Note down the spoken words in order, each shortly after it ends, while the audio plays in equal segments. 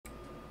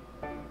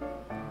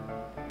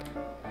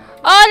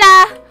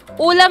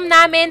Ulam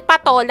namin,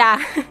 patola.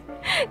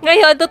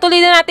 Ngayon,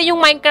 tutuloy na natin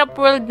yung Minecraft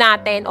world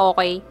natin.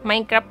 Okay,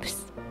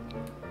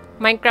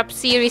 Minecraft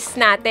series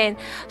natin.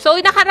 So,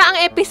 yung nakaraang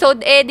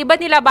episode, di ba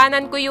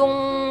nilabanan ko yung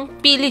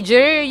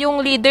pillager,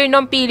 yung leader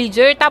ng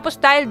pillager. Tapos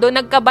dahil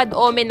doon, nagka-bad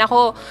omen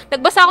ako.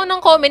 Nagbasa ako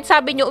ng comment,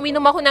 sabi nyo,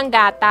 uminom ako ng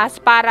gatas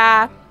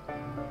para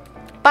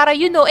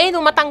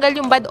matanggal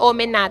yung bad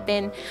omen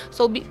natin.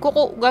 So,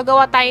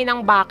 gagawa tayo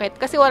ng bucket.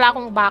 Kasi wala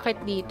akong bucket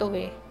dito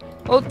eh.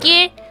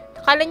 Okay?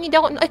 Akala niyo di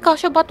ako, ay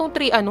kasya ba tong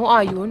 3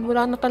 ayun?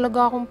 Wala na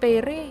talaga akong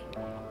pere.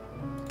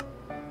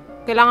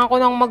 Kailangan ko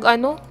nang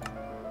magkano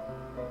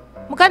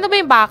ba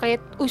yung bucket?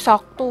 Uy,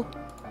 sakto.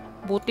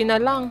 Buti na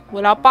lang.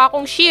 Wala pa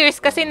akong shears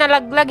kasi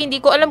nalaglag.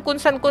 Hindi ko alam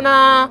kung saan ko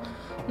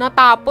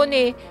natapon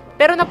eh.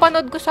 Pero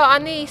napanood ko sa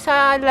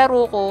sa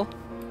laro ko.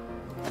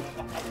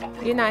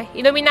 Yun na.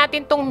 Inumin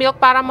natin tong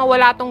milk para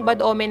mawala tong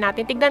bad omen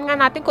natin. Tignan nga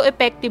natin kung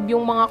effective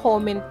yung mga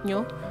comment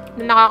nyo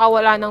na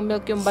nakakawala ng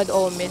milk yung bad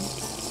omen.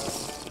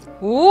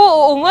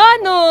 Oo nga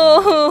no.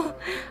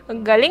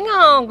 Ang galing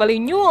ang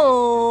galing nyo.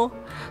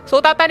 So,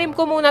 tatanim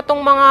ko muna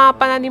tong mga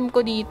pananim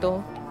ko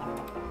dito.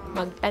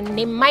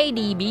 Magtanim may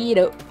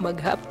dibiro,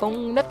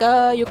 maghapong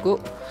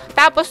nakayuko.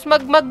 Tapos,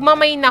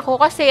 magmamain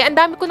ako kasi ang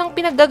dami ko nang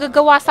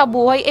pinaggagawa sa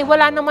buhay.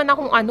 Wala naman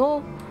akong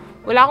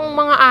wala akong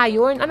mga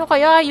iron. Ano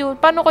kaya yun?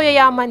 Paano ko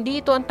yayaman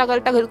dito? Ang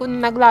tagal-tagal ko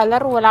na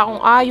naglalaro. Wala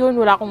akong iron.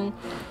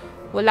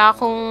 Wala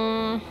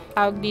akong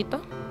tawag dito?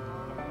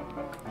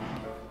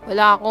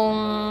 Wala akong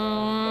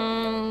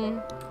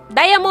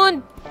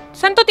diamond.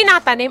 Saan to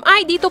tinatanim?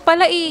 Ay, dito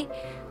pala eh.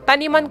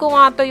 Taniman ko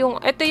nga to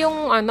ito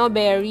yung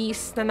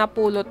berries na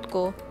napulot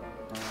ko.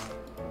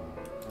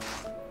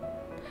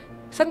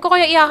 Saan ko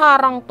kaya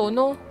ihaharang to,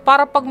 no?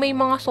 Para pag may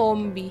mga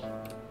zombie.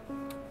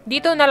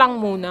 Dito na lang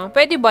muna.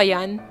 Pwede ba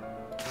yan?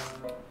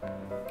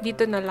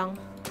 Dito na lang.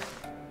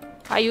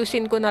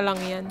 Ayusin ko na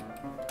lang yan.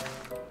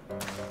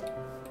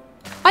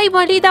 Ay,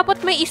 mali.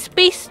 Dapat may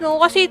space, no?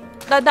 Kasi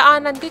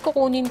dadaanan ko,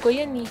 kukunin ko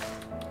yan, eh.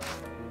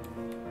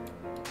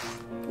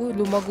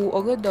 Lumago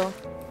agad, ah.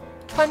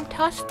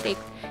 Fantastic.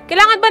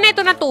 Kailangan ba nito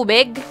na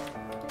tubig?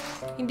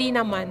 Hindi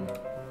naman.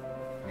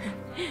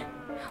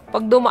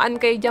 Pag dumaan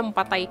kayo dyan,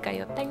 patay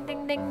kayo. Teng,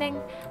 teng, teng, teng.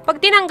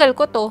 Pag tinanggal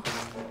ko to,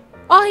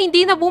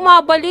 hindi na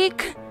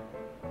bumabalik.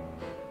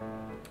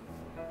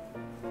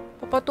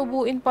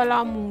 Papatubuin pala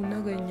muna,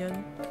 ganyan.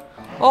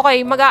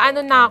 Okay,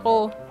 mag-aano na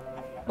ako.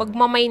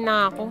 Magmamine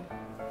na ako.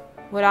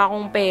 Wala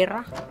akong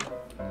pera.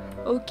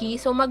 Okay,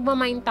 so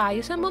magmamine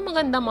tayo. Saan ba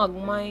maganda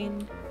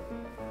magmine?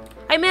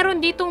 Ay, meron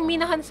ditong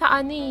minahan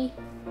sa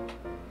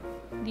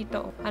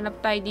dito.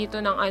 Hanap tayo dito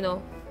ng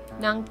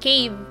ng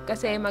cave.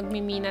 Kasi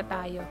magmimina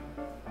tayo.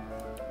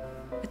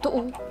 Ito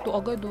ito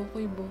agad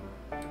okay ba?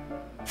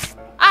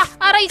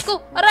 Aray ko!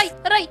 Aray!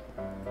 Aray!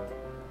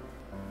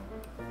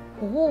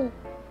 Ang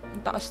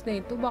taas na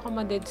ito. Baka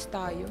ma-deads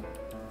tayo.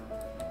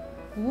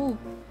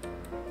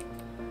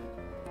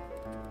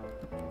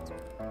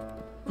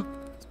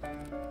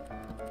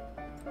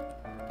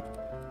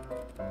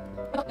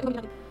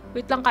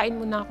 Wait lang, kain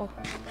muna ako.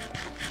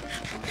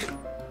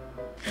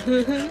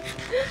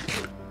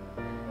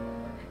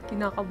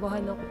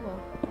 Kinakabahan ako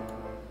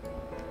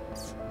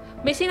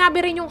May sinabi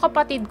rin yung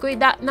kapatid ko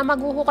na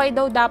maghuhukay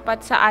daw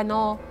dapat sa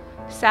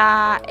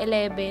sa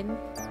 11.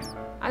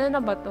 Ano na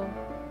ba to?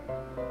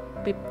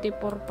 54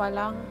 pa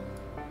lang.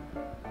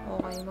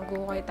 Okay,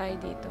 maghuhukay tayo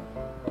dito.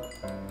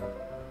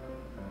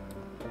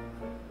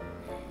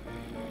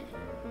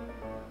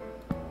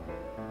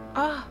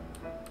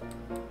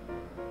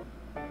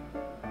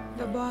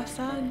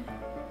 Labasan.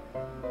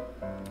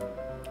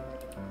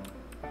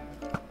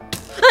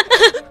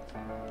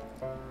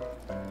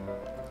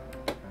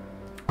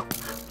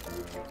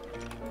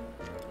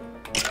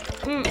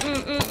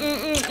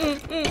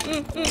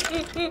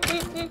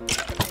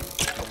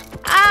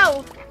 Ow!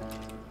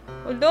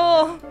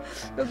 Ulo!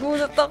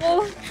 Nagulat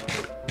ako.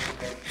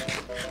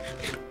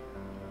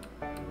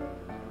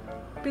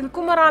 Feel ko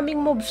maraming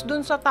mobs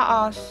dun sa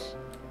taas.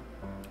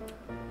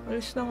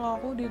 Alis na nga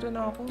ako. Dito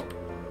na ako.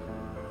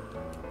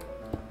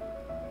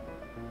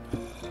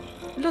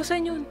 Ulo,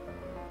 saan yun?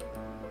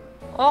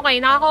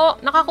 Okay,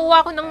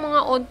 nakakuha ko ng mga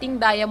onting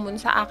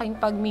diamond sa aking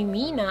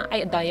pagmimina.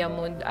 Ay,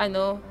 diamond.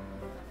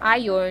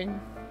 Iron.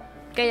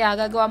 Kaya,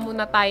 gagawa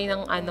muna tayo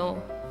ng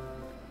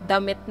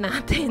damit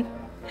natin.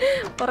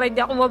 Para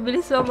hindi ako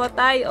mabilis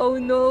mamatay. Oh,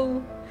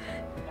 no.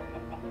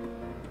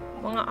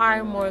 Mga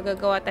armor.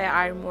 Gagawa tayo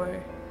armor.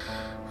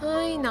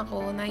 Ay,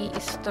 nako.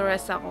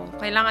 Nai-stress ako.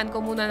 Kailangan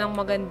ko muna ng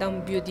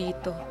magandang view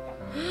dito.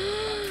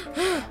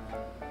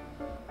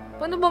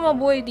 Paano ba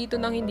mabuhay dito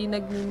nang hindi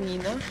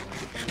nagmimina?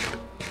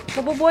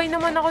 Mabubuhay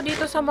naman ako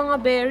dito sa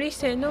mga berries,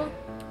 no?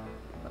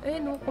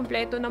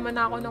 Kompleto naman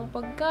ako ng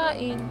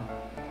pagkain.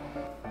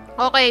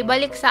 Okay,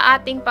 balik sa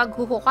ating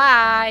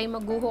paghuhukay.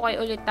 Maghuhukay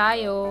ulit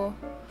tayo.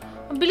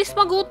 Ang bilis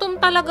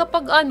magutom talaga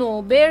pag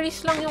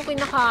berries lang yung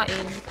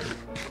kinakain.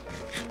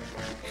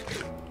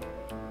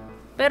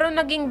 Pero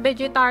naging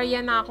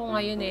vegetarian na ako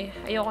ngayon eh.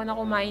 Ayoko na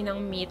kumain ng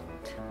meat.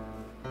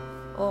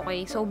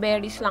 Okay, so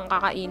berries lang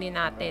kakainin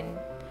natin.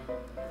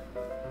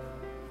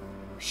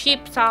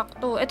 Ship,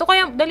 sakto. Ito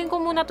kaya, daling ko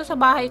muna to sa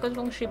bahay ko,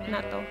 itong ship na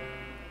to.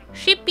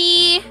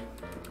 Shippy!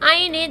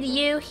 I need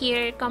you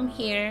here. Come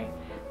here.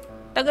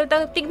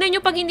 Tignan nyo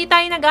pag hindi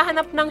tayo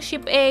naghahanap ng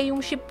ship, yung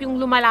ship yung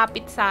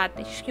lumalapit sa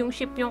atin. Yung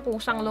ship yung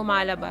kusang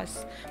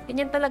lumalabas.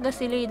 Ganyan talaga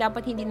sila eh.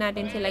 Dapat hindi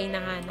natin sila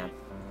hinahanap.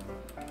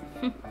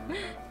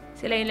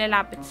 Sila yung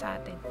lalapit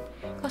sa atin.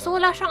 Kaso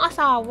wala siyang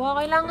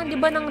asawa. Kailangan di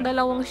ba ng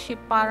dalawang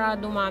ship para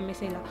dumami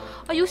sila.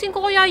 Ayusin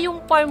ko kaya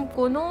yung farm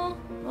ko, no?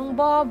 Ang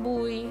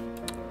baboy.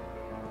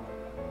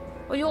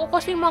 Ayoko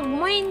kasi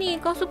mag-mine eh.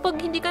 Kaso pag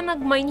hindi ka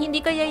nag-mine,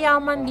 hindi ka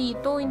yayaman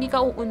dito. Hindi ka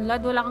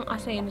uunlad. Wala kang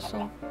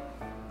asenso.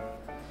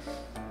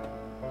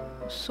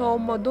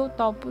 Soma daw,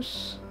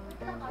 tapos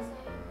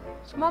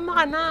sumama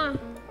ka na.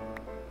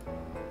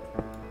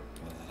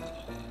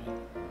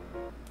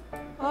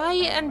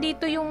 Ay,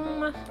 andito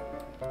yung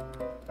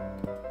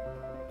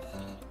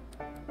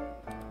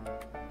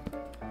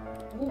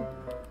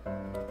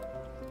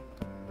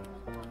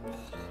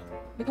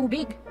may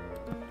tubig.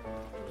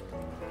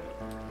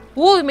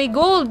 Uy, may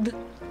gold.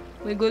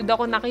 May gold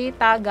ako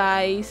nakita,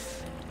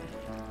 guys.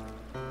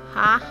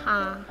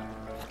 Haha.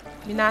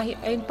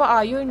 Ayun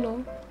pa, ayun, no?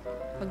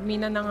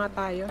 Magmina na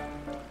nga tayo.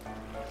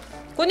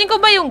 Kunin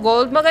ko ba yung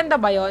gold? Maganda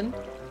ba yon?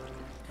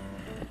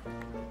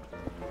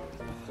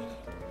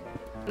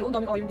 Ang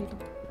dami iron dito.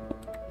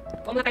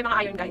 Huwag na tayo mga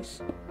iron,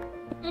 guys.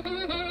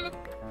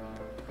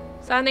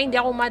 Sana hindi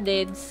ako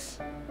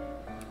ma-deads.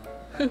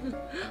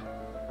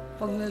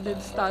 Pag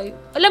na-deads tayo.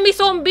 Alam, may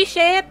zombie,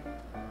 shit!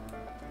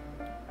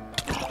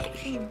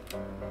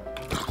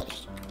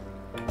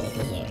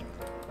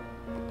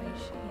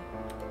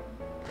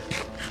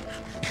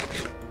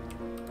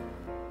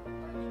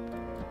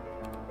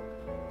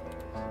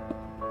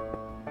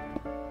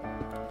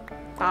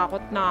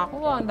 Takot na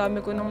ako ah. Ang dami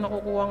ko nang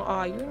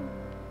nakukuhang iron.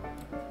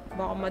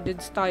 Baka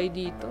ma-deads tayo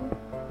dito.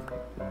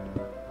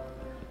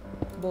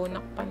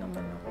 Bonak pa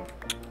naman ako.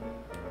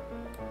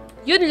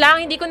 Yun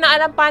lang. Hindi ko na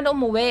alam paano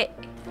umuwi.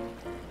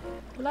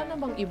 Wala na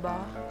bang iba?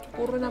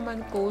 Puro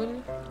naman coal.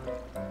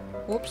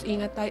 Oops,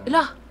 ingat tayo.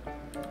 Ala!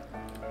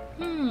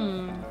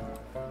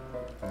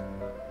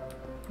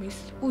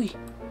 Miss. Uy!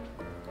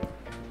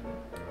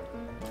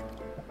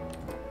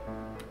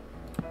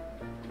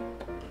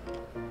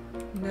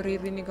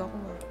 Naririnig ako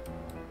ah.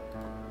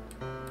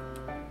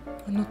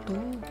 Ano to?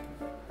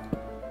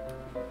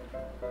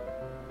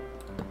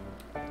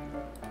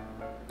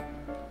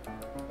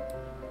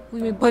 Uy,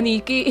 may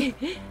paniki.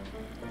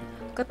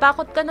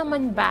 Katakot ka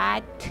naman,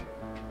 bat.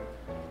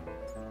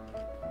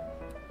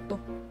 Ito.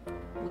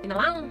 Buti na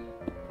lang.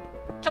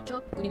 Chop,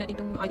 chop. Kunin natin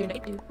itong iron na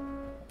ito.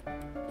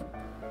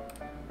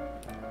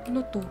 Ano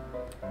to?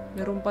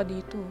 Meron pa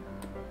dito.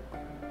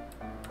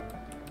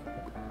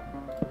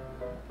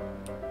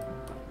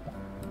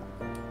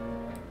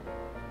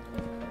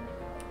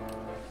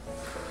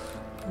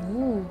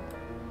 Ooh.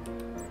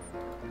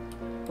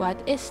 What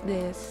is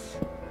this?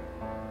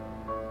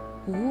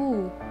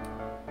 Ooh.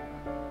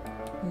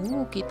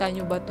 Ooh, kita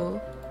nyo ba to?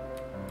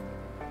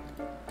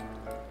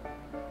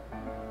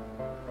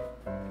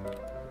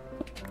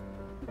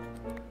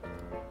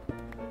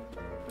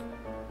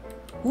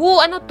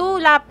 Ooh, ano to?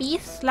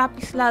 Lapis?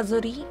 Lapis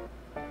lazuli?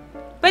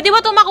 Pwede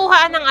ba ito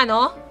makuhaan ng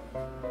ano?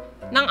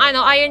 Ng ano,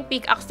 iron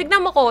pickaxe?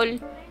 Tignan mo,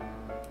 Cole.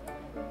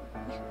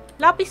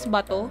 Lapis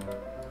ba to?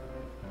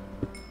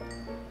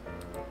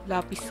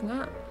 Lapis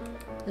nga.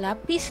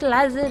 Lapis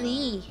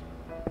lazuli.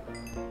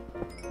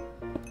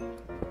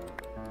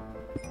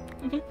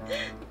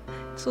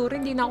 Sorry,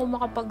 hindi na ako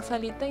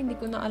makapagsalita. Hindi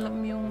ko na alam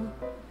yung...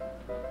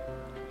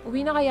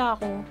 Uwi na kaya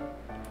ako.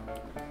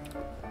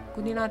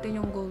 Kunin natin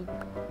yung gold.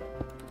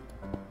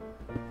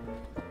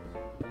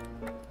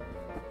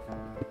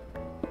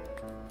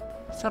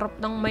 Sarap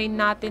ng mine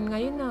natin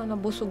ngayon ah.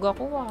 Nabusog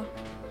ako ah.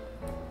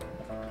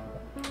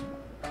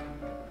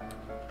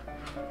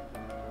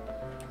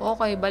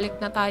 Okay, balik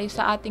na tayo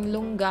sa ating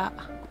lungga.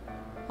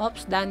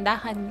 Oops,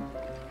 dandahan.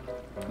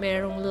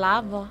 Merong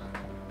lava.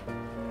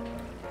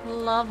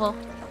 Lava.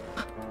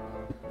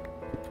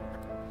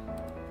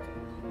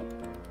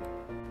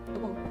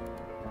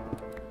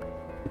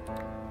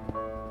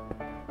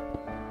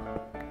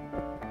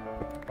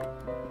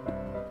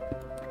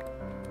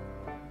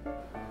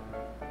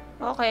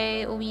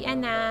 Okay,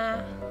 uwian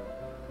na.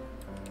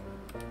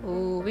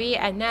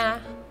 Uwian na.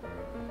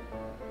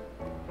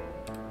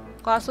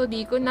 Kaso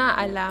di ko na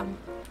alam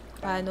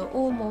paano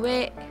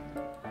umuwi.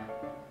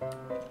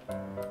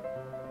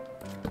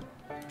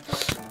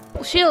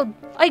 Oh, shield!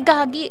 Ay,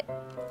 gagi!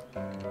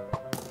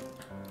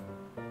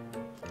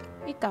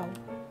 Ikaw.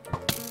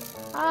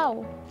 Ow!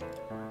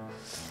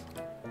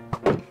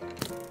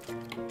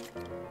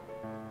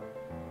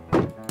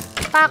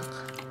 Tak!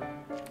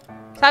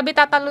 Sabi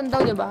tatalon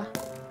daw, diba?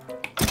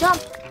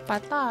 Jump!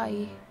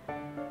 Patay.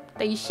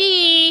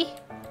 Taishi!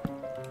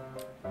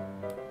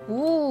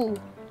 Ooh!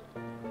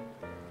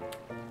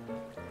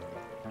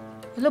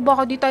 Ala,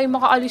 baka di tayo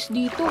makaalis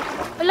dito.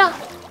 Ala!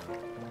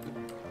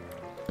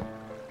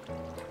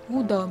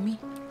 Dami.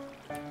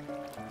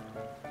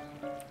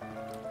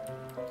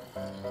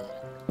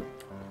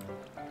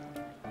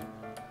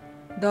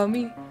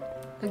 Dami.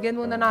 Lagyan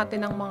muna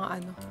natin ng mga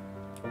ano.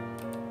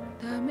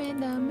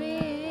 Dami.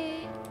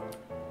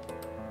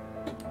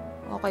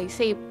 Okay,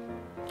 safe.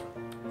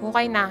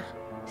 Okay na.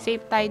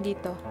 Safe tayo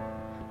dito.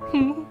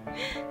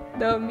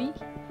 Dami.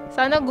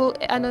 Sana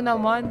ano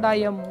naman,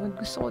 diamond.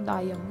 Gusto ko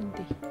diamond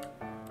eh.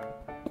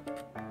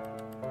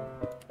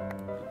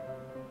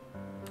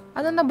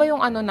 Ano na ba yung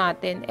ano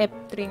natin?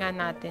 F3 nga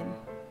natin.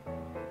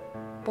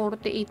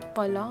 48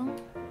 pa lang.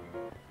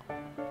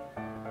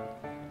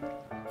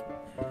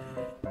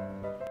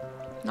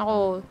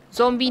 Nako,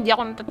 zombie, hindi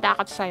ako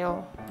natatakot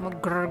sa'yo.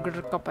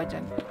 Mag-grr-grr ka pa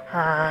dyan.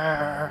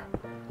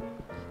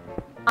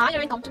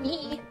 Iron, come to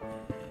me.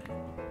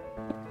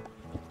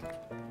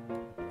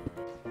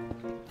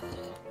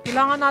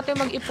 Kailangan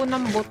natin mag-ipon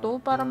ng buto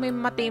para may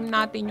matame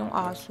natin yung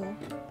aso.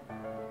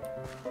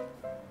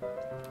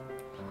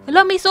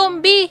 Hala, may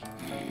zombie!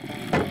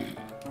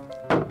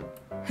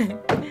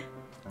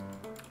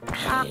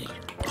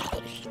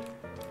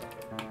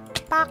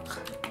 Pak.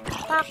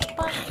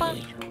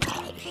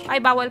 Ay,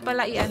 bawal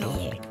pala i-ano.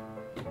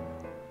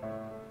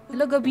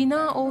 Hala, gabi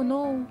na. Oh,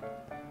 no.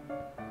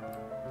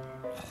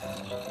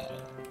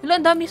 Hala,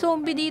 ang dami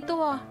zombie dito,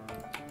 ah.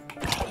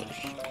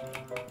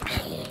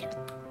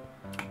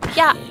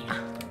 Ya!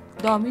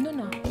 Dami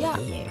nun, ah. Ya!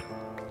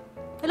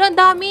 Hala, ang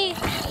dami!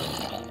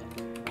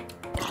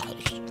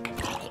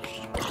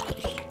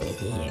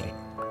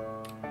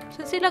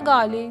 Saan sila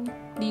galing?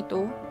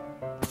 Dito?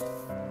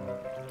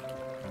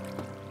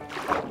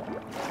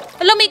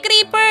 Hala, may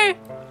creeper!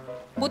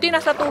 Buti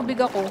nasa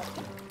tubig ako.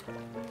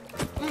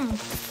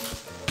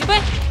 Diba?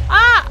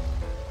 Ah!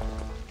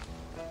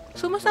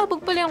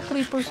 Sumasabog pala yung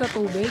creeper sa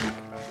tubig.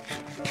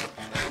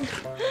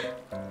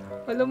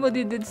 Alam mo,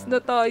 didids na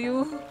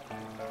tayo.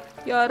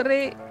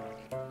 Yari.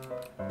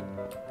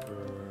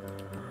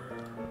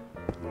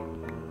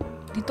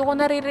 Dito ko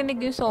naririnig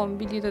yung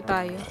zombie. Dito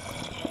tayo.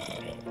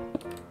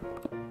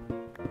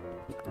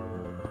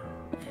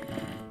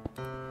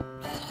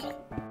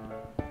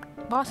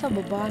 Baka sa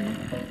baba, no?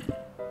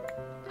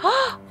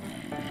 Ha!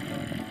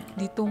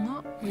 Dito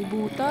nga. May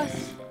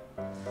butas.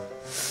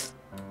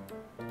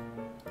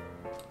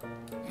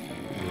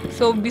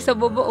 Zombie sa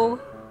baba, oh.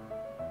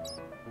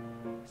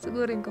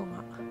 Sigurin ko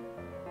nga.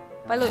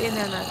 Paluin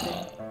na natin.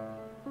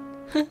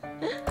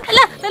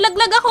 Ala!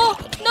 Nalaglag ako!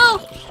 No!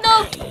 No!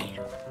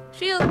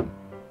 Shield!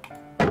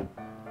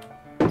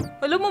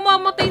 Alam mo,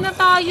 mamatay na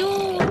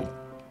tayo!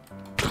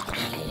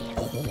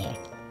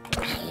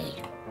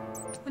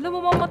 Alam mo,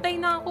 mamatay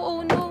na ako.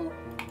 Oh, no!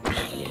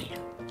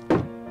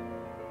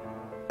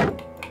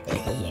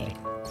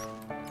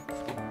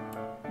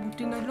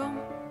 Buti na lang.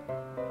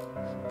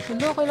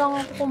 Wala,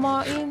 kailangan ko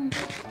kumain.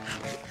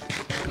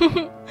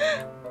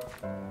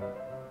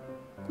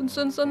 Kung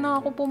saan na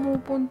ako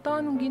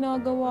pumupunta, anong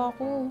ginagawa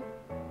ko?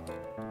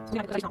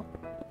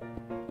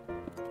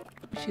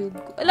 Shield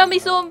ko. Alam,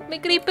 may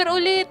creeper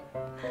ulit.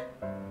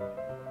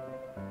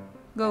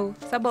 Go,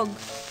 sabog.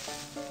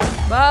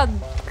 Bag.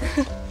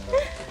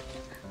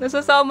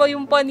 Nasasama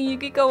yung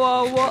paniki,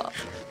 kawawa.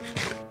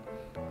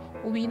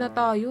 Uwi na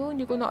tayo.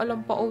 Hindi ko na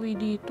alam pa uwi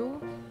dito.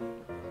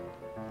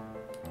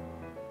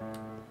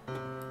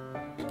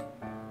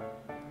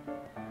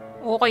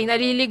 Okay,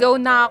 naliligaw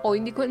na ako.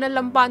 Hindi ko na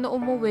alam paano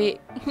umuwi.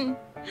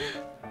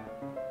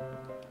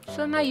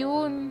 Saan na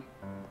yun?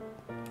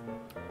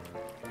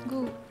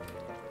 Go.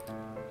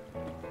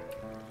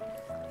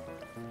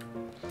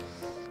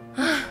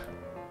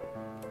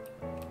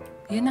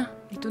 Yan na.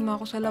 Dito na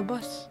ako sa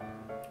labas.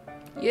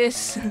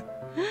 Yes.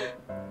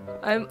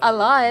 I'm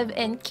alive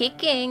and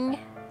kicking.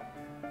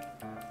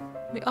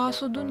 May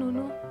aso dun,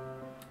 no?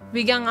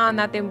 Bigyan nga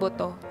natin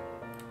buto.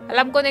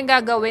 Alam ko na yung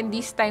gagawin.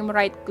 This time,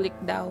 right-click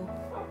daw.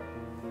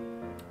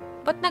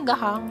 Ba't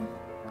nagahang?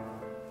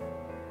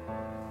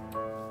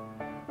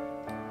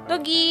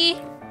 Doggy!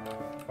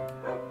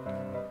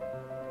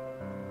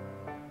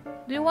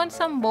 Do you want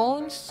some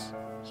bones?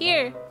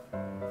 Here!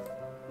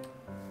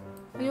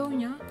 Ayaw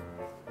niya.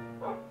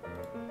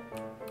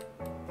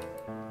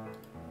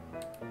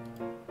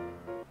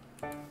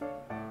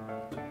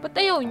 Ba't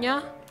ayaw niya?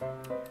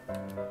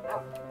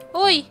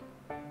 Hoy!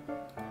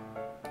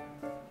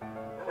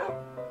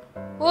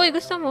 Hoy,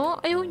 gusto mo?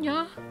 Ayaw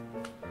niya.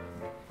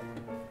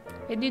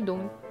 Eh di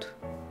don't.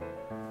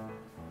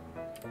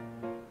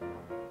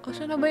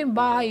 Asan na ba yung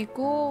bahay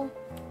ko?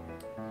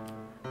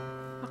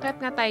 Akyat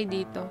nga tayo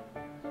dito.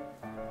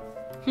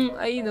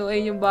 Ayun o,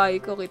 ayun yung bahay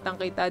ko.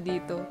 Kitang-kita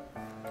dito.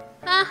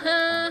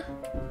 Haha!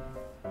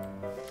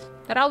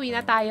 Tara, uwi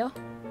na tayo.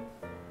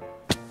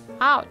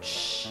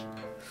 Ouch!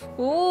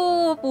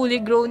 Ooh,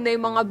 fully grown na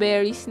yung mga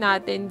berries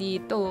natin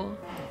dito.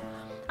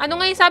 Ano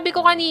nga yung sabi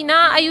ko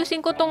kanina?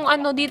 Ayusin ko tong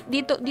ano,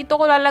 dito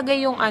ko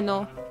lalagay yung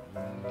ano.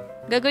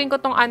 Gagawin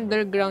ko tong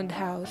underground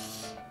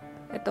house.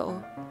 Ito, oh.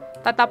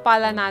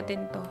 Tatapala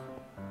natin to.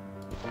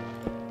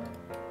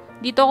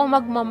 Dito ako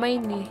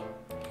magmamine, eh.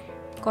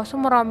 Kaso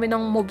marami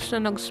ng mobs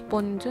na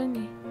nag-spawn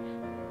dyan, eh.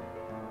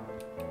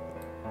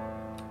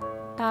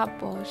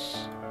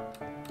 Tapos,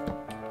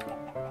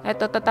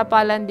 eto,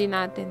 tatapalan din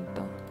natin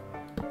to.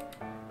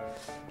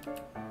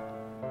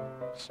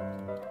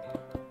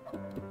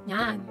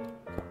 Yan.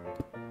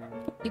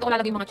 Dito ko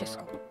lalagay yung mga chest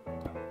ko.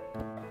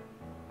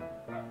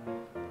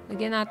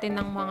 Lagyan natin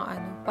ng mga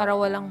ano, para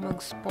walang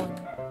mag-spawn.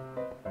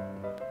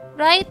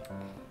 Right?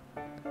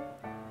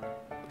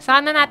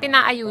 Sana natin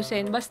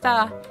naayusin.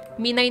 Basta,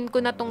 minain ko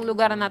na tong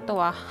lugar na to,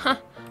 ah.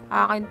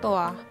 Akin to,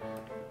 ah.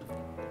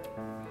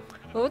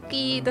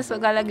 Okay, tas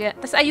maglalagyan.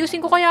 Tas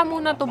ayusin ko kaya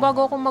muna to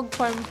bago ako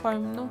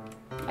mag-farm, no?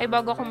 Ay,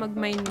 bago ako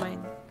mag-mine.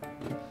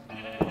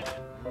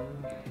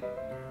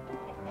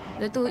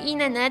 Lutuin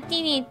na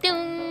natin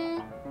itong...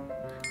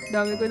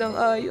 Dami ko ng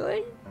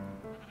ayon.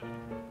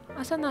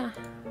 Asa na?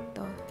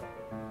 Ito.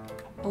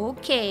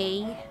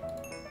 Okay.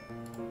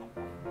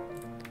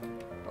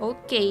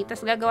 Okay,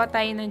 tas gagawa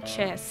tayo ng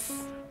chest.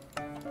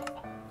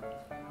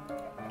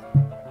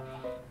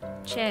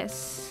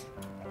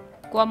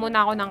 Kuha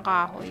muna ako ng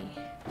kahoy.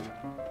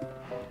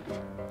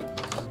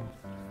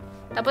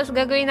 Tapos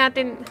gagawin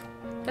natin,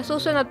 sa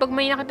susunod, pag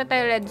may nakita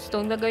tayo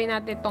redstone, gagawin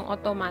natin itong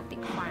automatic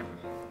farm.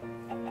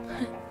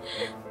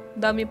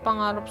 Dami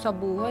pangarap sa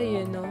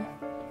buhay, no?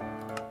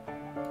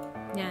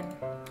 Yan.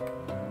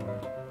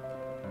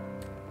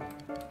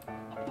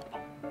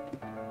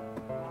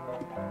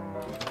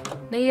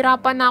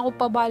 Nahihirapan na ako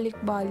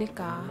pabalik-balik,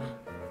 ah.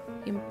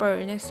 In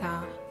fairness,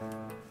 ah.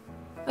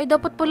 Ay,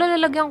 dapat pala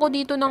lalagyan ko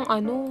dito ng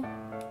ano.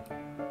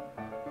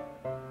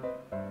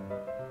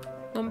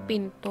 Ng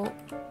pinto.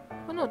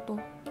 Ano to?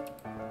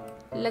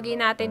 Lagay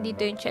natin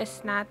dito yung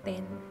chest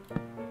natin.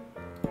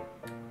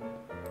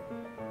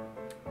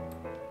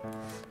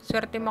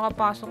 Swerte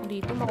makapasok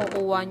dito,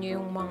 makukuha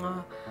nyo yung mga...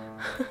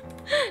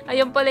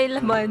 Ayun pala yung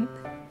laman.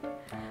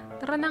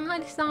 Tara na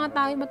nga, alis na nga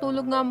tayo.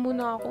 Matulog nga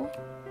muna ako.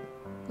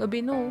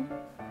 Gabi no.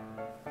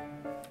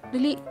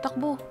 Dali,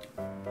 takbo.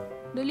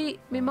 Dali,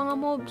 may mga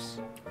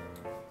mobs.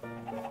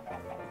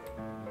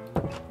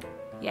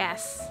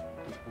 Yes.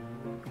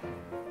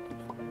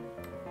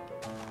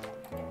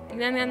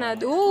 Tingnan nga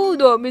natin. Oh,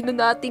 dami na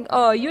nating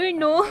iron,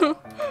 no?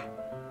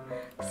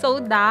 So,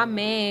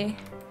 dami.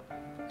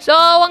 So,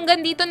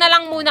 hanggang dito na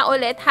lang muna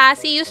ulit, ha?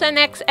 See you sa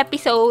next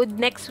episode,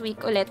 next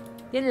week ulit.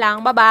 Yun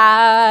lang.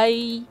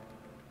 Bye-bye!